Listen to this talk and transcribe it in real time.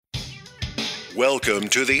Welcome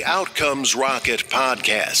to the Outcomes Rocket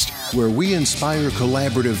podcast, where we inspire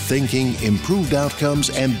collaborative thinking, improved outcomes,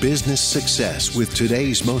 and business success with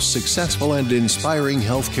today's most successful and inspiring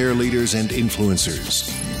healthcare leaders and influencers.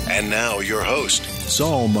 And now your host,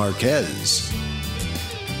 Saul Marquez.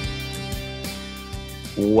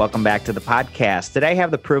 Welcome back to the podcast. Today I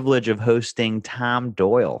have the privilege of hosting Thom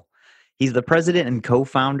Doyle. He's the president and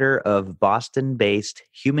co-founder of Boston-based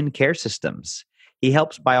Human Care Systems. He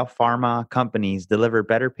helps biopharma companies deliver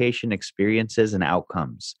better patient experiences and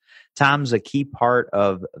outcomes. Thom's a key part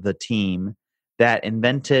of the team that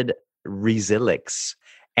invented Resilix,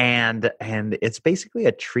 and it's basically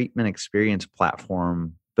a treatment experience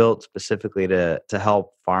platform built specifically to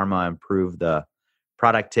help pharma improve the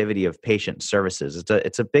productivity of patient services.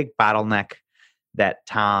 It's a big bottleneck that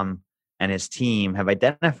Thom and his team have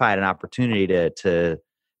identified an opportunity to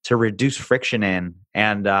reduce friction in,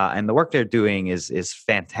 and the work they're doing is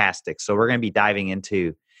fantastic. So we're going to be diving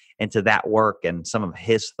into that work and some of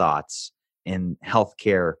his thoughts in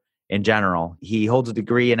healthcare in general. He holds a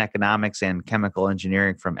degree in economics and chemical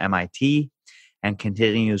engineering from MIT and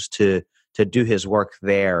continues to do his work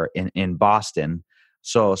there in Boston.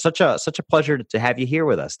 So such a pleasure to have you here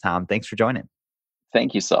with us, Thom. Thanks for joining.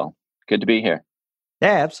 Thank you, Saul. Good to be here.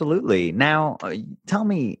 Yeah, absolutely. Now, tell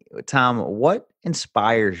me, Thom, what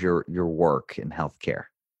inspires your work in healthcare?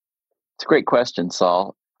 It's a great question,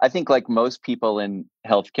 Saul. I think like most people in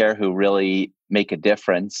healthcare who really make a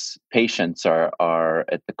difference, patients are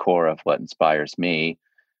at the core of what inspires me.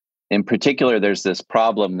 In particular, there's this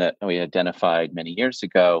problem that we identified many years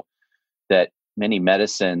ago that many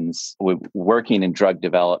medicines, working in drug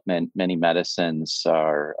development, many medicines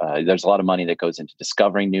are, there's a lot of money that goes into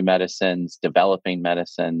discovering new medicines, developing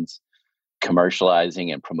medicines,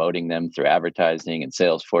 commercializing and promoting them through advertising and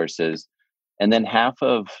sales forces. And then half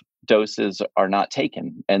of doses are not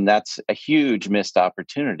taken. And that's a huge missed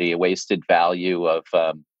opportunity, a wasted value of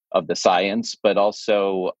the science, but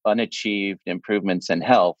also unachieved improvements in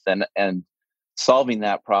health. And solving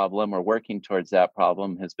that problem or working towards that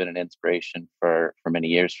problem has been an inspiration for many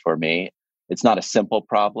years for me. It's not a simple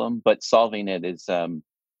problem, but solving it is,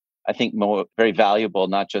 I think, very valuable,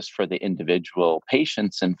 not just for the individual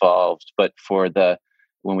patients involved, but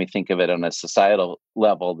when we think of it on a societal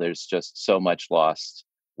level, there's just so much lost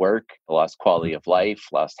work, lost quality of life,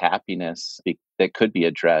 lost happiness that could be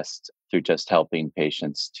addressed through just helping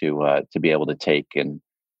patients to be able to take and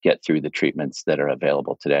get through the treatments that are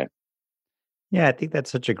available today. Yeah, I think that's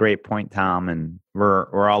such a great point, Thom. And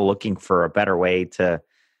we're all looking for a better way to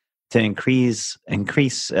increase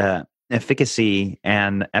efficacy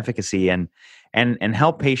and efficacy and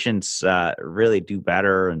help patients really do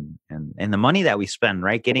better and the money that we spend,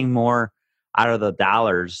 right? Getting more out of the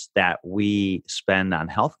dollars that we spend on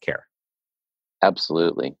healthcare.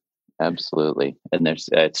 Absolutely. Absolutely. And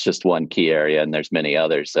it's just one key area, and there's many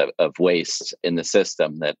others of waste in the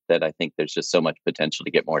system that I think there's just so much potential to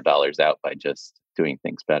get more dollars out by just doing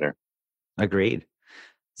things better. Agreed.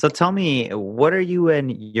 So tell me, what are you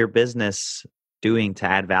and your business doing to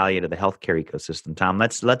add value to the healthcare ecosystem, Thom?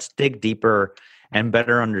 Let's dig deeper and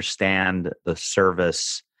better understand the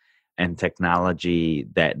service and technology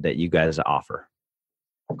that you guys offer.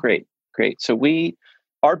 Great. So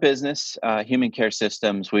our business, Human Care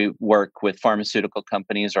Systems, we work with pharmaceutical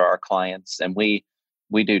companies or our clients, and we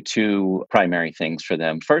do two primary things for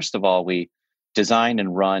them. First of all, we design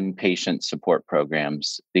and run patient support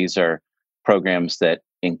programs. These are programs that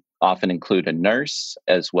often include a nurse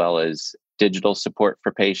as well as digital support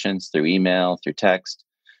for patients through email, through text,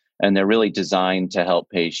 and they're really designed to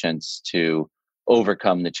help patients to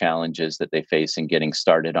overcome the challenges that they face in getting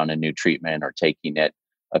started on a new treatment or taking it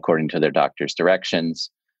according to their doctor's directions.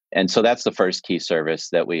 And so that's the first key service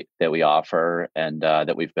that we offer and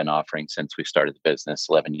that we've been offering since we started the business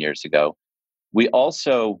 11 years ago. We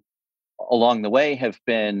also, along the way, have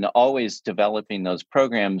been always developing those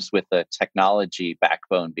programs with a technology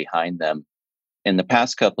backbone behind them. In the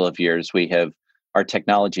past couple of years, our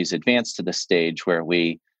technology's advanced to the stage where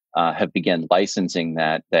we have begun licensing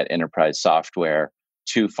that enterprise software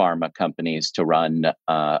to pharma companies to run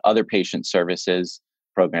other patient services,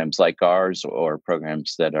 programs like ours, or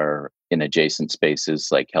programs that are in adjacent spaces,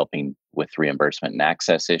 like helping with reimbursement and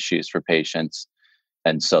access issues for patients.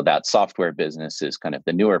 And so that software business is kind of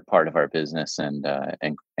the newer part of our business and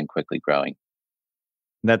quickly growing.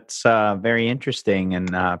 That's very interesting,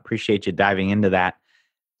 and appreciate you diving into that.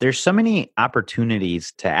 There's so many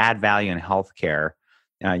opportunities to add value in healthcare.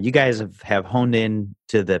 You guys have honed in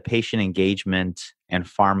to the patient engagement and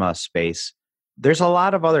pharma space. There's a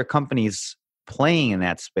lot of other companies playing in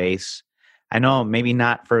that space. I know maybe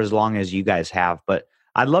not for as long as you guys have, but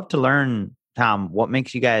I'd love to learn Thom, what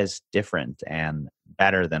makes you guys different and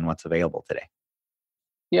better than what's available today?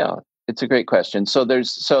 Yeah, it's a great question. So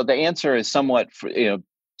the answer is somewhat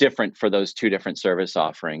different for those two different service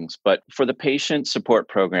offerings, but for the patient support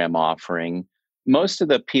program offering, most of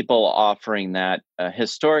the people offering that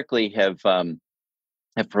historically have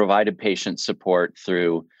provided patient support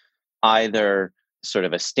through either sort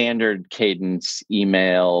of a standard cadence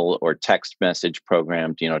email or text message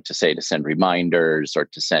program, to send reminders or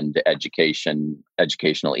to send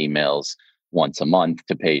educational emails once a month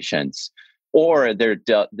to patients, or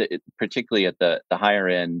particularly at the higher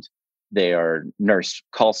end, they are nurse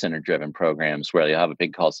call center driven programs where you have a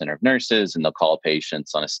big call center of nurses and they'll call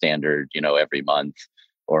patients on a standard, every month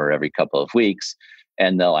or every couple of weeks,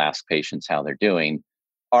 and they'll ask patients how they're doing.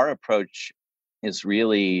 Our approach is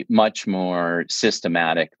really much more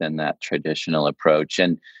systematic than that traditional approach,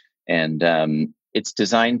 and it's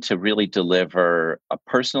designed to really deliver a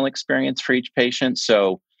personal experience for each patient.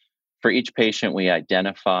 So for each patient, we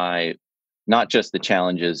identify not just the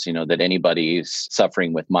challenges that anybody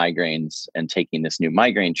suffering with migraines and taking this new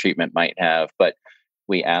migraine treatment might have, but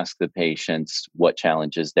we ask the patients what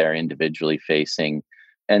challenges they're individually facing,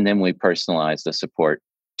 and then we personalize the support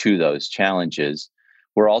to those challenges.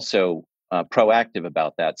 We're also proactive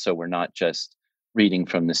about that. So we're not just reading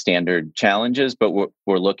from the standard challenges, but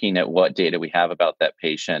we're looking at what data we have about that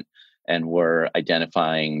patient, and we're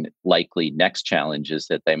identifying likely next challenges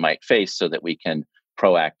that they might face so that we can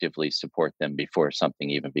proactively support them before something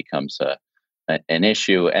even becomes an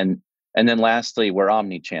issue. And then lastly, we're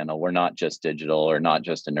omni-channel. We're not just digital or not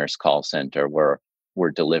just a nurse call center.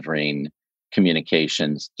 We're delivering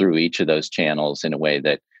communications through each of those channels in a way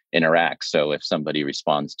that interacts. So if somebody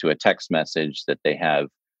responds to a text message that they have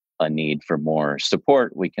a need for more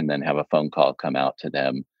support, we can then have a phone call come out to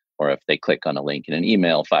them. Or if they click on a link in an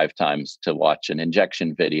email 5 times to watch an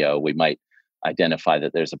injection video, we might identify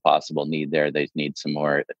that there's a possible need there. They need some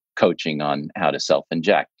more coaching on how to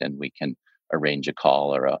self-inject, and we can arrange a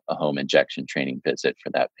call or a home injection training visit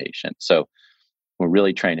for that patient. So we're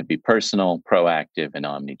really trying to be personal, proactive, and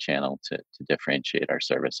omni-channel to differentiate our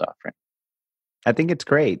service offering. I think it's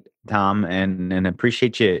great, Thom, and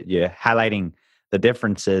appreciate you highlighting the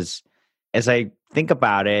differences. As I think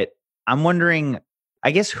about it, I'm wondering, I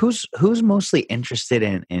guess who's mostly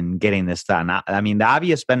interested in getting this done? I mean, the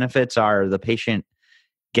obvious benefits are the patient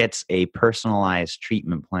gets a personalized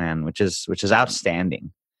treatment plan, which is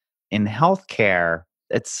outstanding. In healthcare,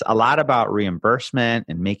 it's a lot about reimbursement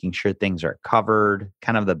and making sure things are covered.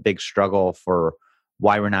 Kind of the big struggle for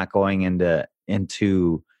why we're not going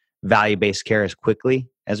into value-based care as quickly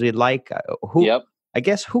as we'd like. Yep. I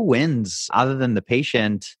guess who wins other than the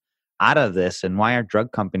patient out of this, and why are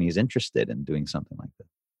drug companies interested in doing something like this?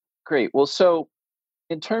 Great. Well, so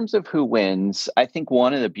in terms of who wins, I think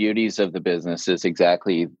one of the beauties of the business is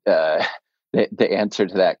exactly the answer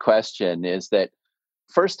to that question is that,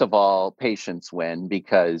 first of all, patients win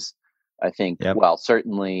because I think, Yep. while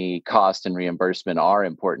certainly cost and reimbursement are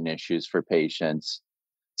important issues for patients,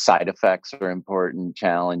 side effects are important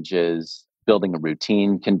challenges. Building a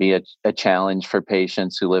routine can be a challenge for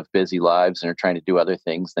patients who live busy lives and are trying to do other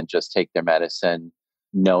things than just take their medicine.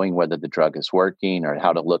 Knowing whether the drug is working or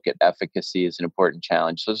how to look at efficacy is an important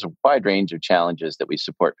challenge. So there's a wide range of challenges that we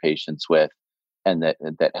support patients with, and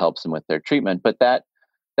that helps them with their treatment. But that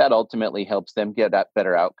ultimately helps them get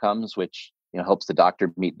better outcomes, which helps the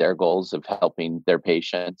doctor meet their goals of helping their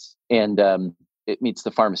patients, and it meets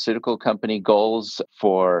the pharmaceutical company goals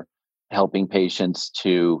for helping patients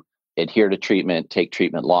to adhere to treatment, take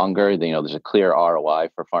treatment longer. There's a clear ROI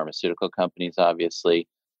for pharmaceutical companies, obviously.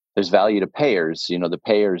 There's value to payers. The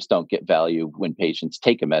payers don't get value when patients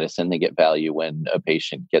take a medicine. They get value when a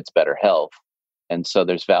patient gets better health. And so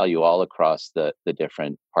there's value all across the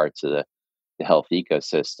different parts of the health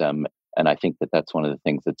ecosystem. And I think that's one of the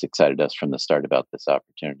things that's excited us from the start about this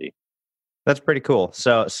opportunity. That's pretty cool.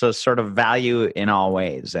 So sort of value in all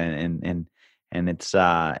ways, and it's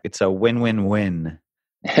a win-win-win.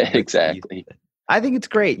 Exactly. I think it's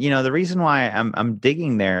great. The reason why I'm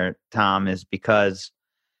digging there, Thom, is because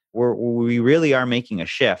we really are making a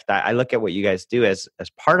shift. I look at what you guys do as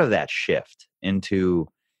part of that shift into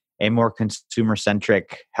a more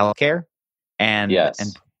consumer-centric healthcare, and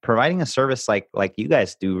Yes. providing a service like you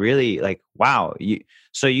guys do. Really, like, wow.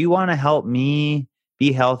 So you want to help me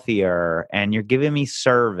be healthier, and you're giving me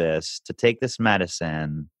service to take this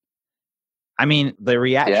medicine. I mean, the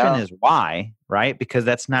reaction is why, right? Because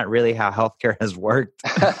that's not really how healthcare has worked.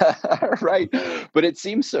 Right. But it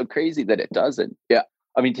seems so crazy that it doesn't. Yeah.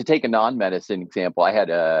 I mean, to take a non-medicine example, I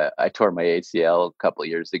tore my ACL a couple of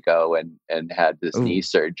years ago and had this knee Ooh,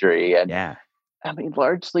 surgery. And yeah. I mean,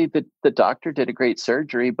 largely the doctor did a great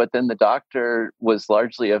surgery, but then the doctor was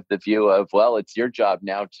largely of the view of, well, it's your job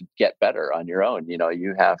now to get better on your own.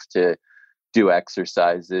 You have to do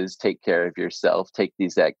exercises, take care of yourself, take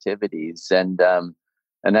these activities, and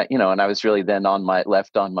that, and I was really then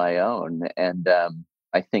left on my own, and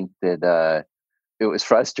I think that it was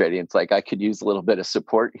frustrating. It's like I could use a little bit of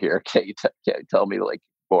support here. Can you tell me like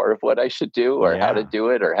more of what I should do, or how to Yeah. do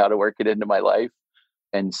it, or how to work it into my life?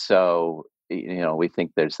 And so, we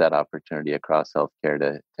think there's that opportunity across healthcare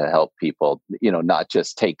to help people, not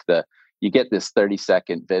just you get this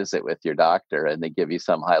 30-second visit with your doctor and they give you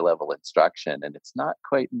some high level instruction, and it's not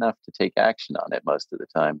quite enough to take action on it most of the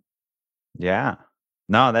time. Yeah.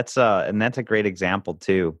 No, that's a great example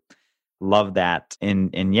too. Love that.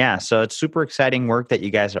 And yeah, so it's super exciting work that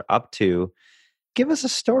you guys are up to. Give us a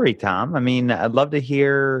story, Thom. I mean, I'd love to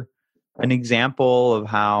hear an example of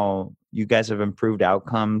how you guys have improved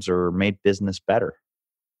outcomes or made business better.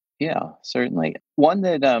 Yeah, certainly. One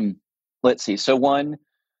that, let's see. So one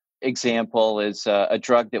example is a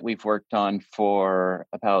drug that we've worked on for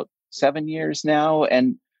about 7 years now.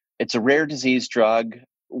 And it's a rare disease drug,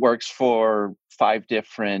 works for 5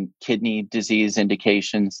 different kidney disease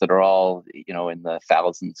indications that are all, in the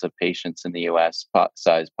thousands of patients in the US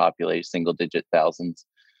size population, single digit thousands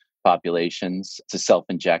populations. It's a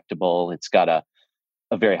self-injectable. It's got a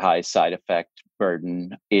very high side effect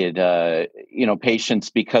burden. Patients,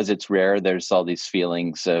 because it's rare, there's all these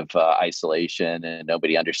feelings of isolation and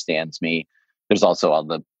nobody understands me. There's also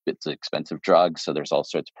it's an expensive drug. So there's all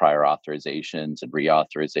sorts of prior authorizations and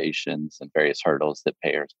reauthorizations and various hurdles that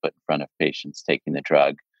payers put in front of patients taking the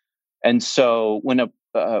drug. And so when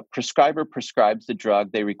a prescriber prescribes the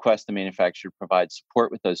drug, they request the manufacturer provide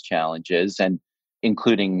support with those challenges, and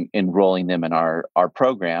including enrolling them in our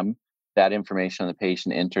program. That information on the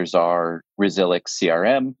patient enters our Resilic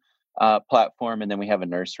CRM platform, and then we have a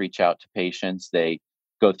nurse reach out to patients. They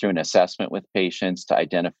go through an assessment with patients to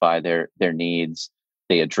identify their needs.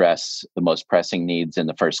 They address the most pressing needs in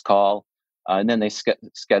the first call. And then they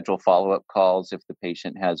schedule follow-up calls if the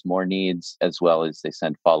patient has more needs, as well as they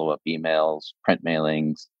send follow-up emails, print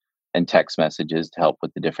mailings, and text messages to help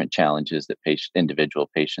with the different challenges that individual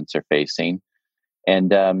patients are facing.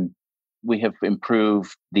 And we have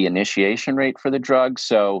improved the initiation rate for the drug.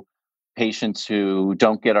 So patients who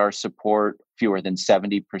don't get our support, fewer than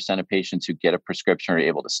 70% of patients who get a prescription are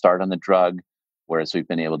able to start on the drug, whereas we've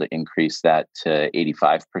been able to increase that to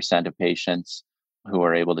 85% of patients who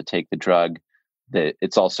are able to take the drug.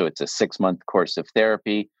 It's a 6-month course of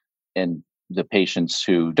therapy, and the patients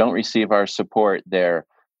who don't receive our support,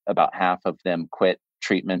 about half of them quit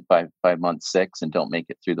treatment by month 6 and don't make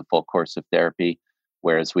it through the full course of therapy,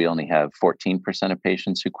 whereas we only have 14% of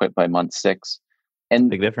patients who quit by month 6. And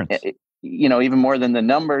Big difference. even more than the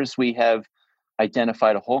numbers, we have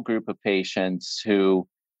identified a whole group of patients who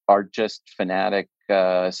are just fanatic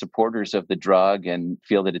supporters of the drug and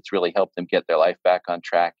feel that it's really helped them get their life back on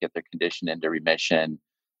track, get their condition into remission,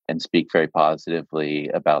 and speak very positively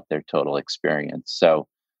about their total experience. So,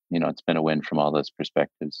 it's been a win from all those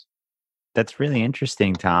perspectives. That's really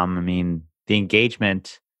interesting, Thom. I mean, the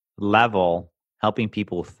engagement level, helping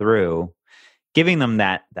people through, giving them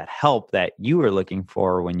that help that you were looking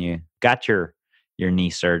for when you got your knee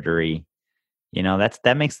surgery,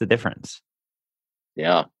 that makes the difference.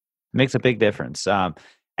 Yeah. It makes a big difference. I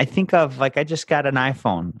think of like I just got an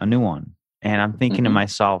iPhone, a new one, and I'm thinking to Mm-hmm.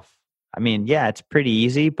 myself, I mean, yeah, it's pretty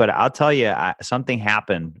easy, but I'll tell you, something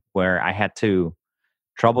happened where I had to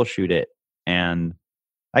troubleshoot it, and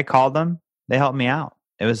I called them. They helped me out.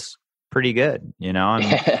 It was pretty good, and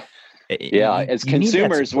Yeah, as you need that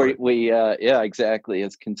consumers, support. yeah, exactly.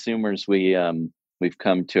 As consumers, we've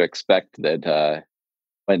come to expect that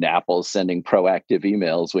when Apple's sending proactive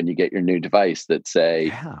emails when you get your new device that say,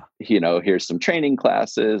 Yeah. here's some training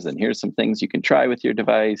classes and here's some things you can try with your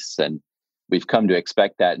device, and we've come to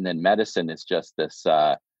expect that. And then medicine is just this.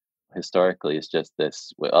 Historically, is just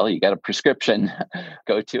this. Well, you got a prescription,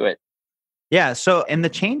 go to it. Yeah. So, and the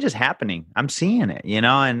change is happening. I'm seeing it,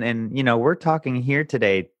 and we're talking here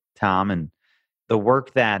today, Thom, and the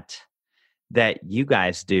work that you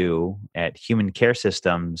guys do at Human Care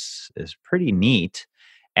Systems is pretty neat,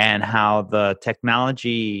 and how the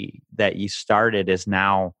technology that you started is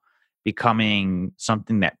now becoming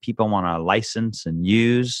something that people want to license and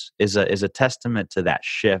use is a testament to that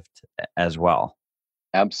shift as well.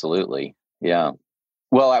 Absolutely, yeah.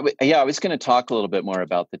 Well, I was going to talk a little bit more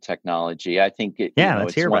about the technology. I think Yeah,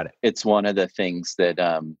 let's hear about it. it's one of the things that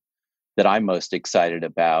I'm most excited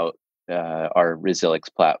about, our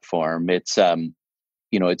Resilic platform.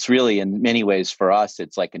 it's really in many ways for us,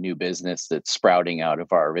 it's like a new business that's sprouting out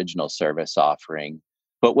of our original service offering.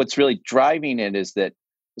 But what's really driving it is that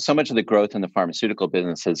so much of the growth in the pharmaceutical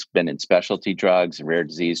business has been in specialty drugs and rare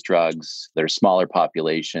disease drugs. They're smaller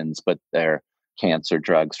populations, but they're cancer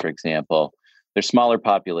drugs, for example. They're smaller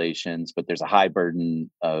populations, but there's a high burden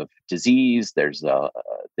of disease. The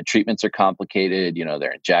treatments are complicated.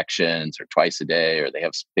 They're injections or twice a day, or they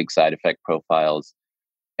have big side effect profiles.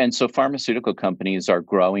 And so pharmaceutical companies are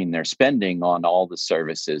growing their spending on all the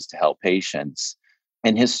services to help patients.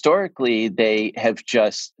 And historically,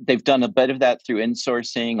 they've done a bit of that through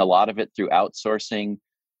insourcing, a lot of it through outsourcing.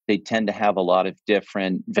 They tend to have a lot of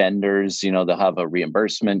different vendors. They'll have a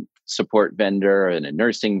reimbursement support vendor and a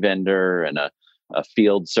nursing vendor and a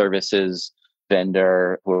field services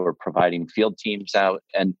vendor who are providing field teams out.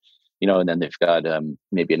 And then they've got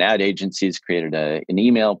maybe an ad agency's created an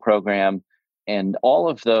email program. And all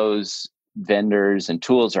of those vendors and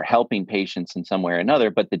tools are helping patients in some way or another,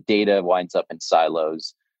 but the data winds up in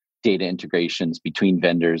silos. Data integrations between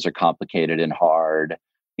vendors are complicated and hard.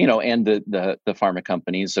 And the pharma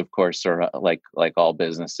companies, of course, are like all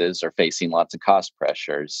businesses, are facing lots of cost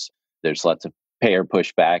pressures. There's lots of payer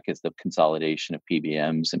pushback as the consolidation of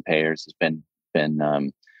PBMs and payers has been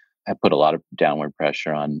have put a lot of downward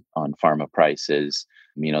pressure on pharma prices.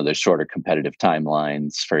 There's shorter competitive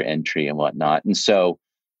timelines for entry and whatnot. And so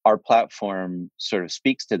our platform sort of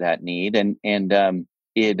speaks to that need, and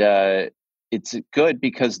it's good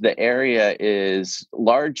because the area is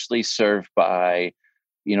largely served by,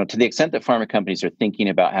 to the extent that pharma companies are thinking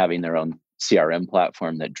about having their own CRM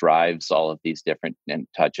platform that drives all of these different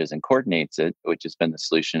touches and coordinates it, which has been the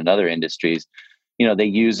solution in other industries. They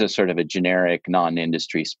use a sort of a generic,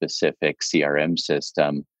 non-industry specific CRM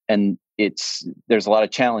system, and there's a lot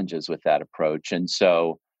of challenges with that approach. And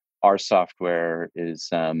so our software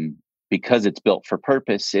is, because it's built for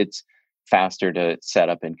purpose, it's faster to set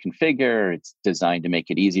up and configure. It's designed to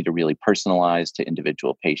make it easy to really personalize to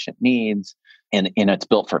individual patient needs. And it's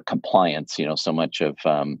built for compliance. So much of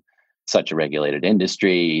such a regulated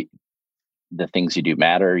industry, the things you do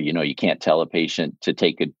matter. You can't tell a patient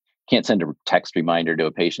can't send a text reminder to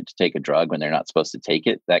a patient to take a drug when they're not supposed to take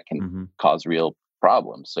it. That can cause real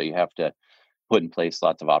problems. So you have to put in place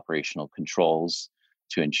lots of operational controls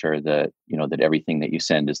to ensure that, that everything that you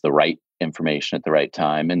send is the right information at the right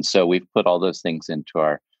time. And so we've put all those things into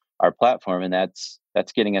our platform, and that's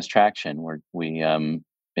getting us traction. We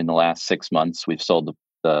in the last 6 months, we've sold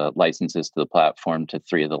the licenses to the platform to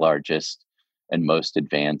 3 of the largest and most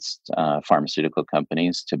advanced pharmaceutical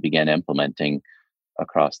companies to begin implementing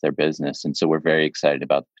across their business. And so we're very excited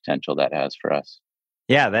about the potential that has for us.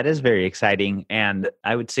 Yeah, that is very exciting. And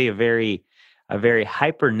I would say a very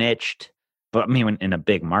hyper niched, but in a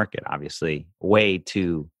big market, obviously, way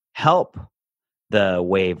to help the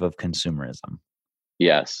wave of consumerism.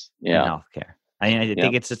 Yes. Yeah. In healthcare. I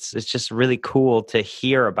think it's just really cool to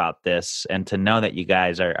hear about this and to know that you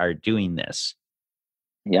guys are doing this.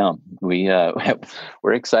 Yeah,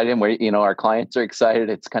 we're excited. Our clients are excited.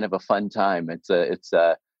 It's kind of a fun time. It's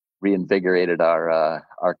reinvigorated our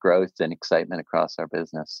growth and excitement across our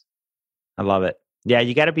business. I love it. Yeah,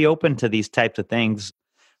 you got to be open to these types of things,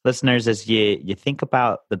 listeners. As you think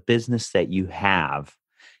about the business that you have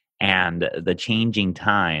and the changing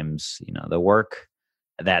times, the work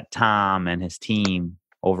that Thom and his team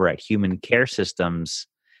over at Human Care Systems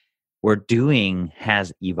we're doing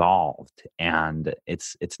has evolved, and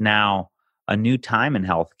it's now a new time in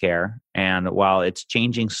healthcare. And while it's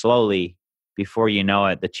changing slowly, before you know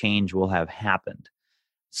it, the change will have happened.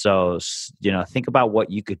 So, think about what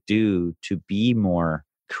you could do to be more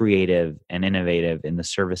creative and innovative in the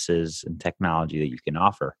services and technology that you can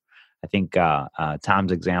offer. I think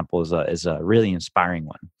Thom's example is a really inspiring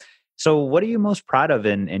one. So what are you most proud of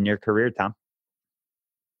in your career, Thom?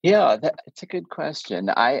 Yeah, it's a good question.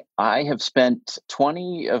 I have spent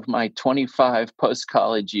 20 of my 25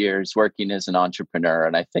 post-college years working as an entrepreneur.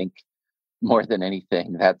 And I think more than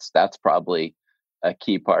anything, that's probably a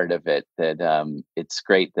key part of it, that it's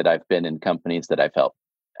great that I've been in companies that I've helped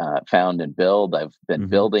found and build. I've been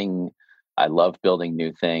building. I love building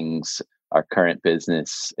new things. Our current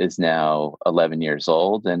business is now 11 years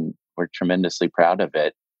old, and we're tremendously proud of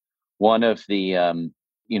it. One of the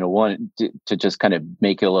to just kind of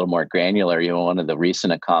make it a little more granular, one of the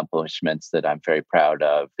recent accomplishments that I'm very proud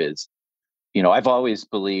of is, I've always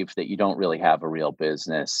believed that you don't really have a real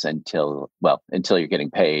business until you're getting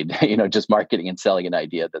paid. Just marketing and selling an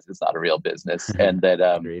idea, this is not a real business. And that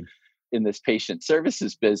in this patient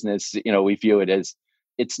services business, we view it as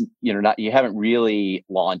it's, you haven't really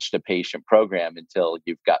launched a patient program until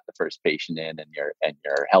you've got the first patient in and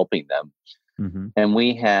you're helping them. And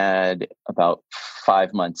we had about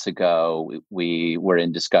 5 months ago, we were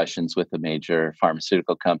in discussions with a major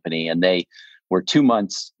pharmaceutical company, and they were 2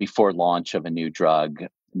 months before launch of a new drug,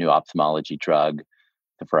 new ophthalmology drug,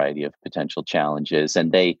 a variety of potential challenges.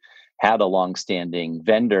 And they had a longstanding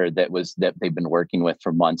vendor that they've been working with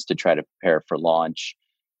for months to try to prepare for launch.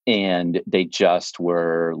 And they just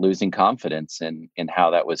were losing confidence in how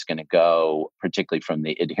that was going to go, particularly from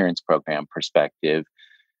the adherence program perspective.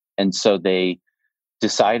 And so they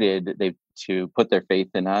decided to put their faith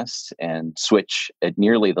in us and switch at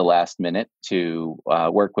nearly the last minute to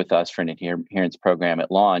work with us for an adherence program at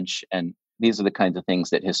launch. And these are the kinds of things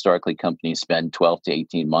that historically companies spend 12 to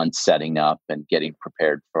 18 months setting up and getting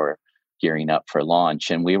prepared for, gearing up for launch.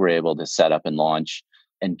 And we were able to set up and launch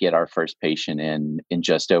and get our first patient in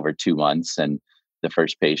just over 2 months. And the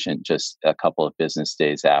first patient just a couple of business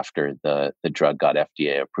days after the drug got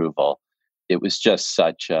FDA approval. It was just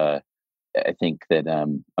I think that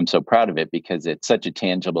I'm so proud of it because it's such a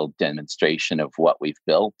tangible demonstration of what we've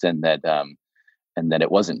built, and that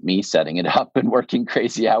it wasn't me setting it up and working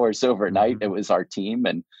crazy hours overnight. It was our team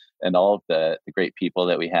and all of the great people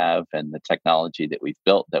that we have and the technology that we've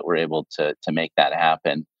built that we're able to make that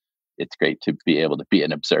happen. It's great to be able to be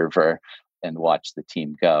an observer and watch the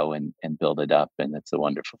team go and build it up, and it's a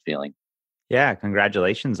wonderful feeling. Yeah,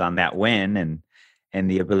 congratulations on that win and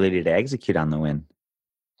the ability to execute on the win.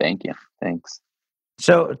 Thank you. Thanks.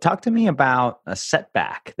 So talk to me about a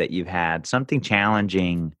setback that you've had, something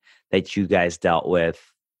challenging that you guys dealt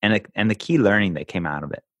with, and the key learning that came out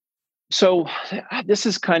of it. So this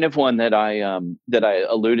is kind of one that I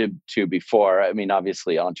alluded to before. I mean,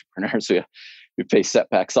 obviously, entrepreneurs we face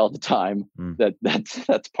setbacks all the time.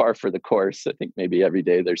 That's par for the course. I think maybe every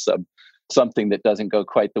day there's something that doesn't go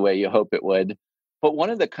quite the way you hope it would. But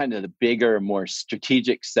one of the kind of the bigger, more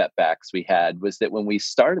strategic setbacks we had was that when we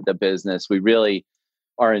started the business,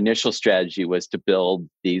 our initial strategy was to build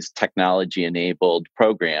these technology-enabled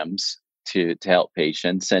programs to help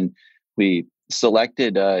patients. And we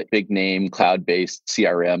selected a big name cloud-based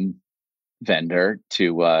CRM vendor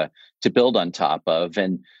to build on top of.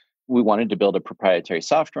 And we wanted to build a proprietary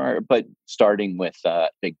software, but starting with a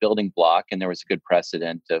big building block. And there was a good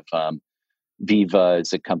precedent of Viva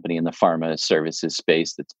is a company in the pharma services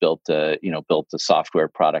space that's built a software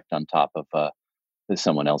product on top of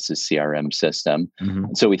someone else's CRM system.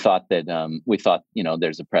 And so we thought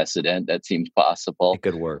there's a precedent that seems possible. It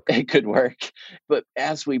could work. It could work. But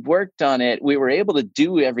as we worked on it, we were able to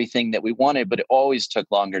do everything that we wanted, but it always took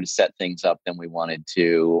longer to set things up than we wanted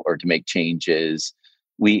to, or to make changes.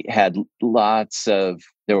 We had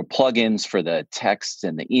there were plugins for the text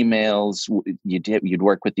and the emails. You'd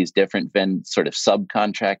work with these different sort of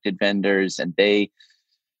subcontracted vendors, and they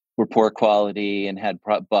were poor quality and had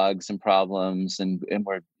bugs and problems, and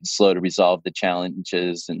were slow to resolve the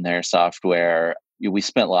challenges in their software. We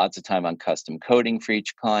spent lots of time on custom coding for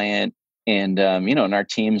each client, and and our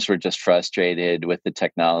teams were just frustrated with the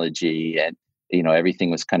technology, and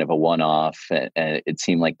everything was kind of a one-off, and it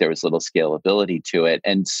seemed like there was little scalability to it.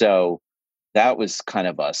 And so that was kind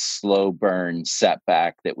of a slow burn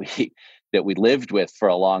setback that we lived with for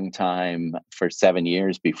a long time, for 7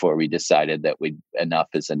 years, before we decided that enough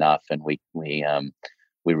is enough, and we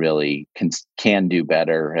really can do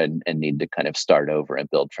better and need to kind of start over and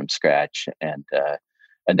build from scratch. And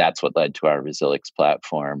that's what led to our Resilix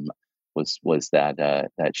platform was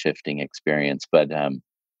that shifting experience. But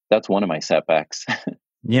that's one of my setbacks.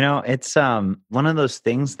 It's one of those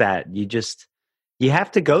things that you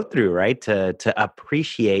have to go through, right? To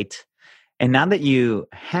appreciate. And now that you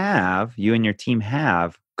and your team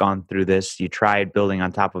have gone through this, you tried building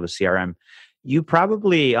on top of a CRM, you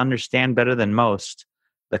probably understand better than most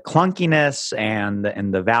the clunkiness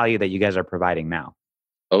and the value that you guys are providing now.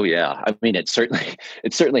 Oh yeah, I mean, it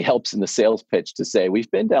certainly helps in the sales pitch to say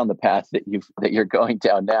we've been down the path that you're going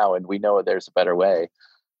down now, and we know there's a better way,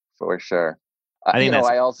 for sure. I think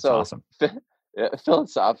that's awesome.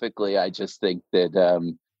 Philosophically, I just think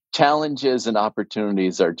that challenges and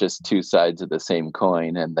opportunities are just two sides of the same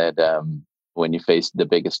coin, and that when you face the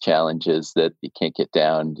biggest challenges that you can't get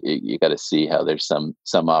down, you got to see how there's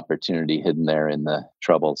some opportunity hidden there in the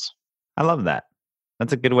troubles. I love that.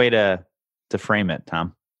 That's a good way to frame it,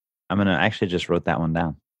 Thom. I'm gonna actually just wrote that one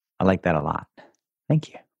down. I like that a lot. Thank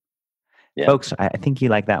you, folks. I think you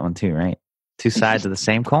like that one too, right? Two sides of the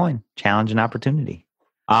same coin: challenge and opportunity.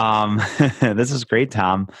 This is great,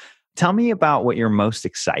 Thom. Tell me about what you're most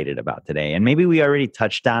excited about today. And maybe we already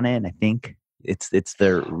touched on it. And I think it's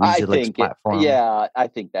the Resilix platform. I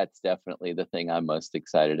think that's definitely the thing I'm most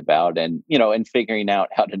excited about. And, and figuring out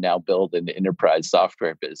how to now build an enterprise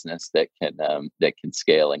software business that can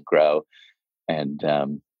scale and grow.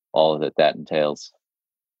 and all that entails.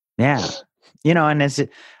 Yeah. And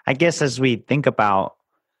I guess as we think about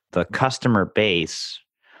the customer base,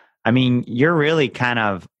 I mean, you're really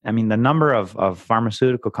the number of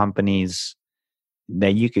pharmaceutical companies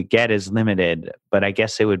that you could get is limited, but I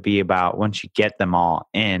guess it would be about once you get them all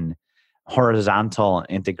in horizontal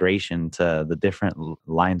integration to the different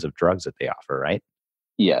lines of drugs that they offer, right?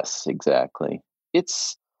 Yes, exactly.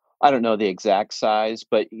 I don't know the exact size,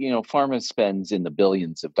 but pharma spends in the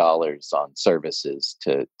billions of dollars on services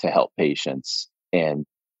to help patients. And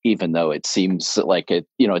even though it seems like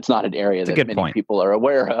it's not an area It's a that good many point. people are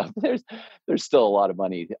aware of, there's still a lot of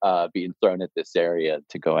money being thrown at this area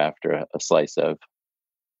to go after a slice of.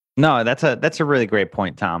 No, that's a really great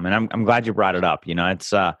point, Tom, and I'm glad you brought it up.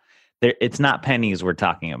 It's not pennies we're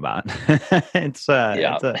talking about. Yeah. It's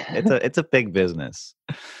a big business.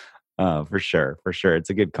 For sure, for sure. It's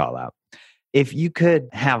a good call out. If you could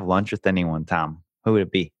have lunch with anyone, Tom, who would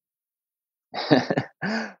it be?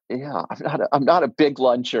 Yeah, I'm not a big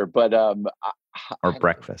luncher, but Or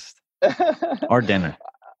breakfast, or dinner,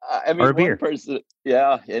 I or mean, a one beer? person,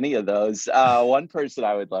 yeah, any of those. One person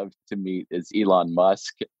I would love to meet is Elon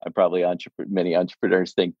Musk. Many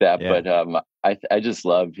entrepreneurs think that, Yeah. but I just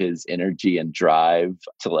love his energy and drive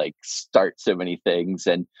to like start so many things,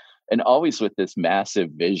 and always with this massive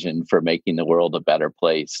vision for making the world a better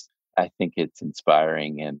place. I think it's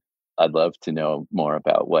inspiring, and I'd love to know more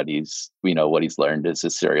about what he's learned as a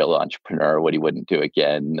serial entrepreneur, what he wouldn't do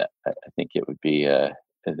again. I think there'd be a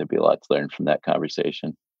lot to learn from that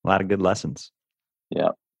conversation. A lot of good lessons.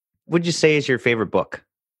 Yeah. Would you say is your favorite book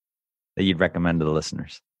that you'd recommend to the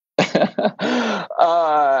listeners? That's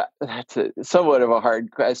somewhat of a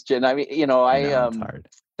hard question. I mean, I know it's hard.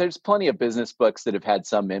 there's plenty of business books that have had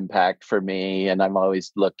some impact for me, and I'm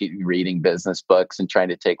always reading business books and trying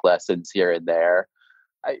to take lessons here and there.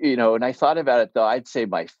 And I thought about it though. I'd say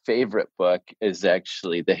my favorite book is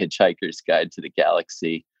actually The Hitchhiker's Guide to the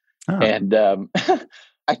Galaxy, Oh, and I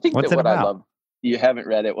think what's that it what I about? love. You haven't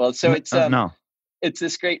read it, well, so No. it's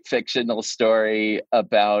this great fictional story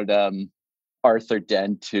about Arthur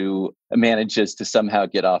Dent, who manages to somehow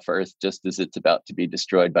get off Earth just as it's about to be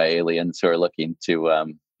destroyed by aliens who are looking to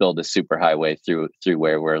build a superhighway through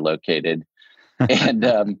where we're located,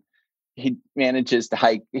 and he manages to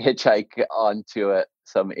hitchhike onto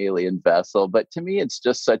some alien vessel. But to me, it's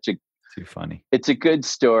just Too funny. it's a good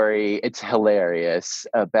story. It's hilarious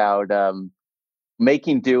about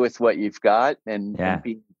making do with what you've got, and Yeah.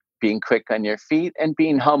 being quick on your feet, and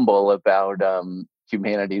being humble about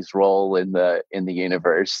humanity's role in the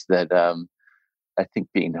universe. That I think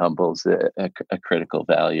being humble is a critical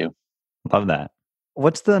value. Love that.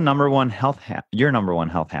 What's the number one your number one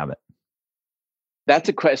health habit? That's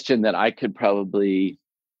a question that I could probably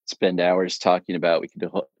spend hours talking about. We could do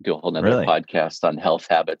a whole nother Really? podcast on health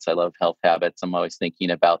habits. I love health habits. I'm always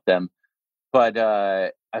thinking about them. But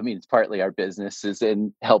I mean, it's partly our business is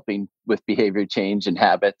in helping with behavior change and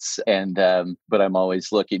habits, and but I'm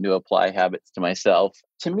always looking to apply habits to myself.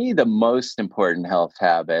 To me, the most important health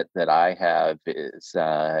habit that I have is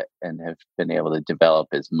and have been able to develop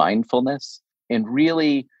is mindfulness, and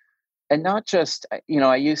really, and not just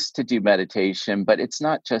I used to do meditation, but it's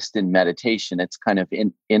not just in meditation. It's kind of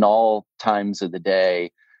in all times of the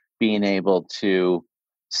day, being able to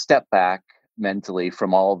step back mentally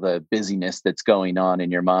from all the busyness that's going on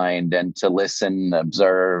in your mind, and to listen,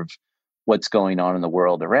 observe what's going on in the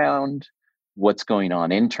world around, what's going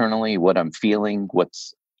on internally, what I'm feeling,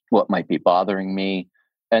 what might be bothering me,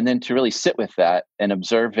 and then to really sit with that and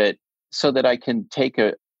observe it so that I can take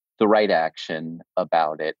the right action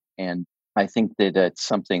about it. And I think that it's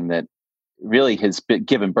something that really has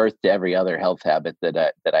given birth to every other health habit that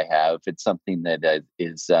I have. It's something that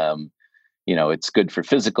is it's good for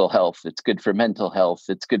physical health, it's good for mental health,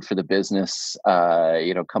 it's good for the business.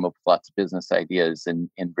 Come up with lots of business ideas and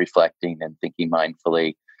reflecting and thinking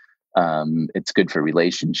mindfully. It's good for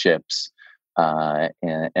relationships,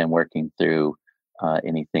 and working through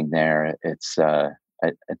anything there. I'd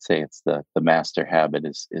say it's the master habit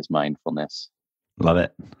is mindfulness. Love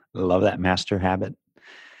it. Love that master habit.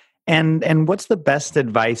 And what's the best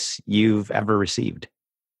advice you've ever received?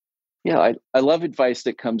 Yeah, I love advice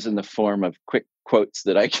that comes in the form of quick quotes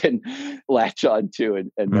that I can latch onto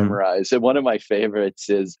and Mhm. memorize. And one of my favorites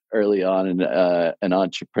is early on, an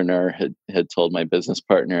entrepreneur had told my business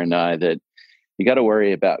partner and I that you got to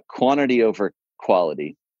worry about quantity over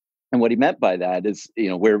quality. And what he meant by that is,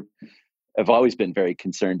 I've always been very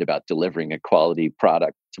concerned about delivering a quality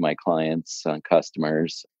product to my clients,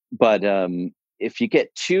 customers. But if you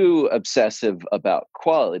get too obsessive about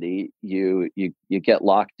quality, you get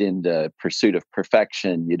locked into pursuit of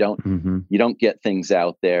perfection. You don't get things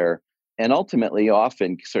out there, and ultimately,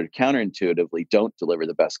 often sort of counterintuitively, don't deliver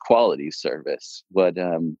the best quality service. What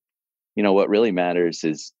really matters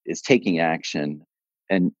is taking action,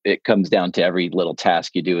 and it comes down to every little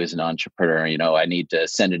task you do as an entrepreneur. I need to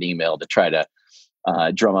send an email to try to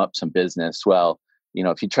drum up some business. Well,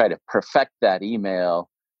 if you try to perfect that email,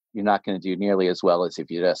 you're not going to do nearly as well as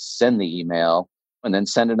if you just send the email and then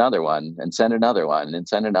send another one and send another one and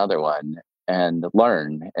send another one and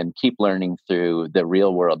learn and keep learning through the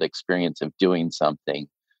real world experience of doing something.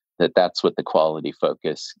 That's what the quality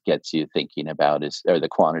focus gets you thinking about or the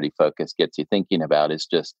quantity focus gets you thinking about is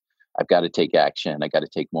just, I've got to take action. I got to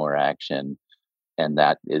take more action. And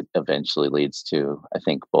that eventually leads to, I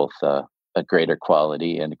think, both a greater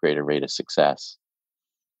quality and a greater rate of success.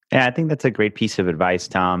 Yeah, I think that's a great piece of advice,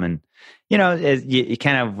 Thom. And, you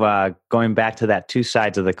kind of going back to that two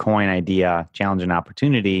sides of the coin idea, challenge and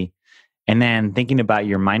opportunity, and then thinking about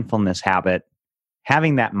your mindfulness habit,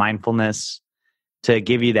 having that mindfulness to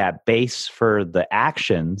give you that base for the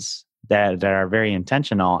actions that are very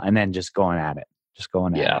intentional, and then just going at it.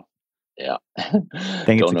 Yeah. I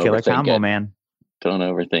think it's a killer combo, man. Don't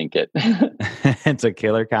overthink it. It's a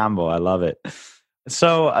killer combo. I love it.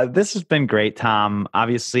 So this has been great, Thom.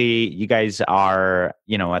 Obviously, you guys are,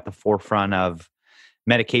 at the forefront of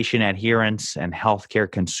medication adherence and healthcare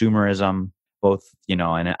consumerism, both, in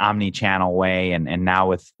an omni-channel way, and now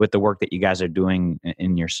with the work that you guys are doing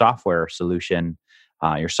in your software solution,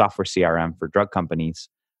 your software CRM for drug companies.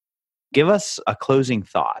 Give us a closing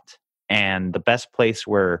thought and the best place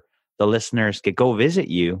where the listeners could go visit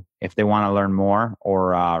you if they want to learn more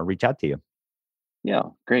or reach out to you. Yeah,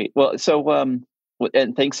 great. Well, so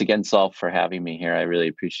and thanks again, Saul, for having me here. I really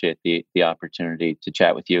appreciate the opportunity to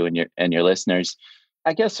chat with you and your listeners.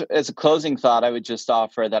 I guess as a closing thought, I would just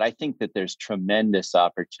offer that I think that there's tremendous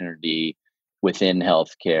opportunity within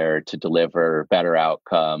healthcare to deliver better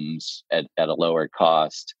outcomes at a lower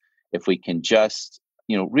cost. If we can just,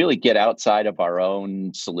 really get outside of our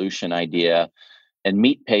own solution idea and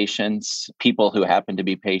meet patients, people who happen to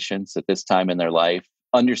be patients at this time in their life,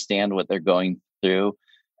 understand what they're going through,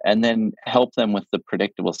 and then help them with the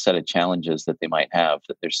predictable set of challenges that they might have,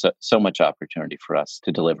 that there's so much opportunity for us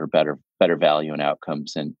to deliver better value and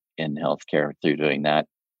outcomes in healthcare through doing that.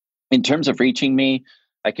 In terms of reaching me,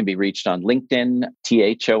 I can be reached on LinkedIn,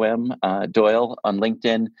 Thom, Doyle on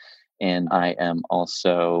LinkedIn. And I am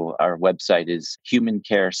also, our website is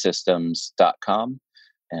humancaresystems.com.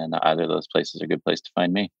 And either of those places are a good place to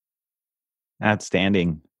find me.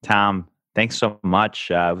 Outstanding. Thom, thanks so much.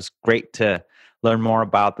 It was great to learn more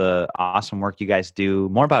about the awesome work you guys do,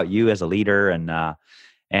 more about you as a leader, and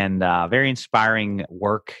very inspiring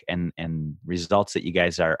work and results that you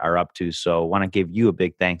guys are up to. So I want to give you a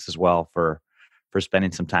big thanks as well for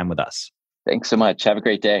spending some time with us. Thanks so much. Have a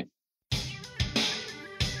great day.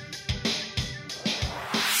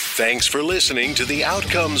 Thanks for listening to the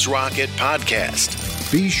Outcomes Rocket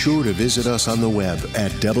podcast. Be sure to visit us on the web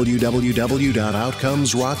at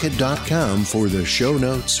www.outcomesrocket.com for the show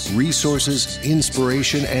notes, resources,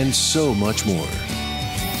 inspiration, and so much more.